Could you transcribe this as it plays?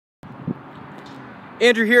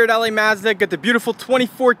Andrew here at LA Mazda. Got the beautiful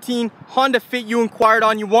 2014 Honda Fit you inquired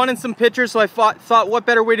on. You wanted some pictures, so I thought what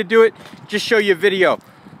better way to do it, just show you a video.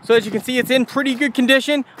 So as you can see, it's in pretty good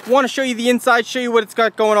condition. Want to show you the inside, show you what it's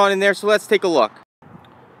got going on in there, so let's take a look.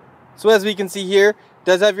 So as we can see here, it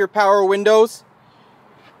does have your power windows.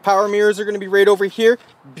 Power mirrors are going to be right over here.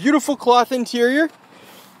 Beautiful cloth interior.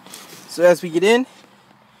 So as we get in,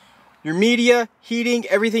 your media, heating,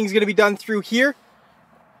 everything's going to be done through here.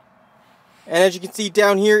 And as you can see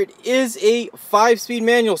down here, it is a 5-speed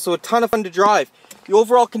manual, so a ton of fun to drive. The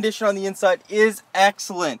overall condition on the inside is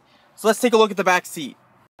excellent. So let's take a look at the back seat.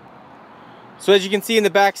 So as you can see in the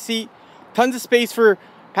back seat, tons of space for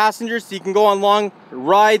passengers, so you can go on long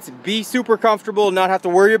rides, be super comfortable, and not have to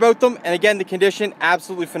worry about them. And again, the condition,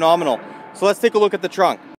 absolutely phenomenal. So let's take a look at the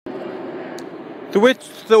trunk.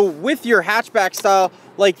 So with your hatchback style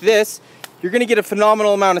like this, you're gonna get a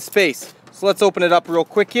phenomenal amount of space. So let's open it up real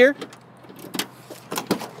quick here.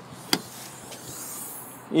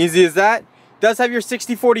 Easy as that. Does have your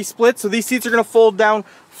 60/40 split, so these seats are gonna fold down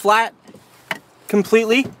flat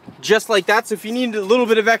completely, just like that. So if you need a little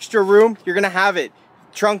bit of extra room, you're gonna have it.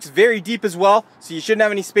 Trunk's very deep as well, so you shouldn't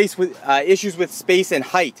have any space with issues with space and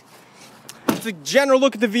height. It's a general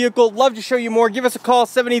look at the vehicle. Love to show you more. Give us a call,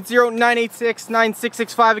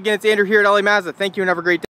 780-986-9665. Again, it's Andrew here at LA Mazda. Thank you and have a great day.